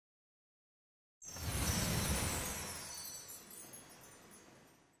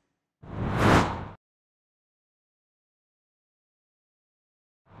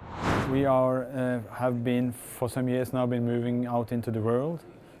We have been for some years now moving out into the world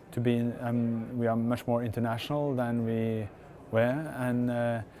to be. We are much more international than we were, and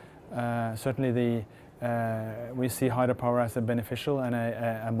certainly we see hydropower as a beneficial and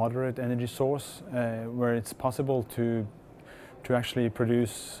a moderate energy source where it's possible to actually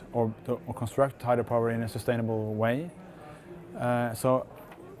produce or construct hydropower in a sustainable way. So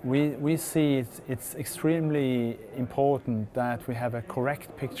we see it's extremely important that we have a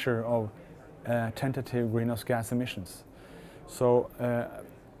correct picture of tentative greenhouse gas emissions. So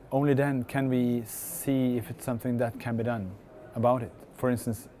only then can we see if it's something that can be done about it, for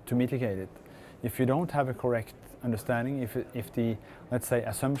instance, to mitigate it. If you don't have a correct understanding, if the, let's say,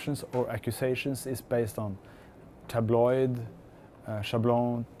 assumptions or accusations is based on tabloid,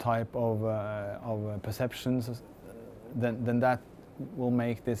 Schablon type of perceptions, then that will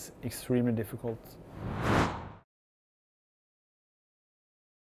make this extremely difficult.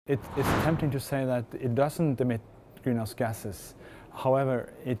 It's tempting to say that it doesn't emit greenhouse gases.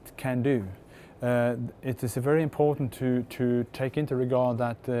 However, it can do. It is very important to take into regard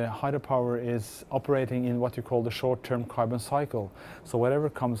that hydropower is operating in what you call the short-term carbon cycle. So whatever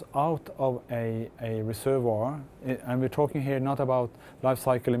comes out of a reservoir, and we're talking here not about life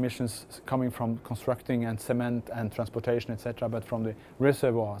cycle emissions coming from constructing and cement and transportation, etc., but from the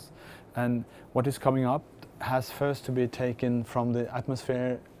reservoirs. And what is coming up has first to be taken from the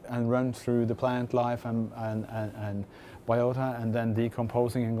atmosphere and run through the plant life and biota, and then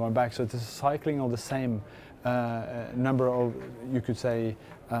decomposing and going back. So it's a cycling of the same number of, you could say,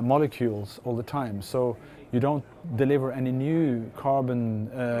 molecules all the time. So you don't deliver any new carbon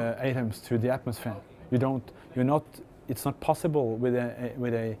atoms to the atmosphere. It's not possible with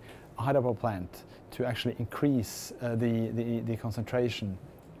a hydropower plant to actually increase the concentration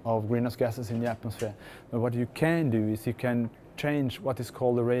of greenhouse gases in the atmosphere. But what you can do is you can change what is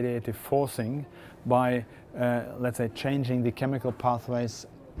called the radiative forcing by, let's say, changing the chemical pathways.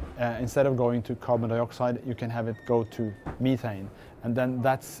 Instead of going to carbon dioxide, you can have it go to methane, and then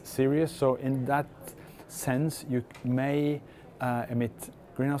that's serious. So in that sense, you may emit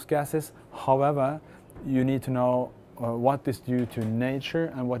greenhouse gases. However, you need to know what is due to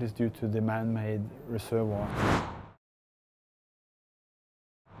nature and what is due to the man-made reservoir.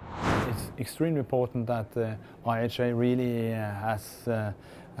 It's extremely important that IHA really has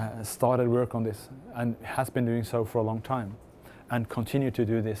started work on this and has been doing so for a long time and continue to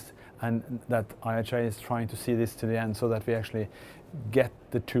do this, and that IHA is trying to see this to the end so that we actually get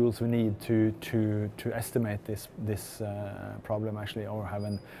the tools we need to estimate this problem actually, or have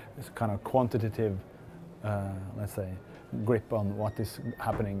a kind of quantitative, let's say, grip on what is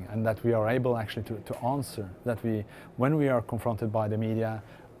happening, and that we are able actually to answer, that when we are confronted by the media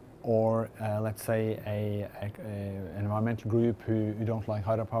or let's say an environmental group who don't like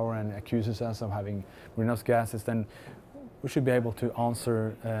hydropower and accuses us of having greenhouse gases, then we should be able to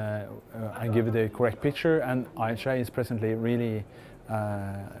answer and give the correct picture. And IHA is presently really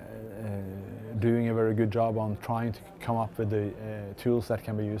doing a very good job on trying to come up with the tools that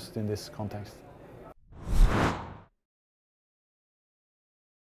can be used in this context.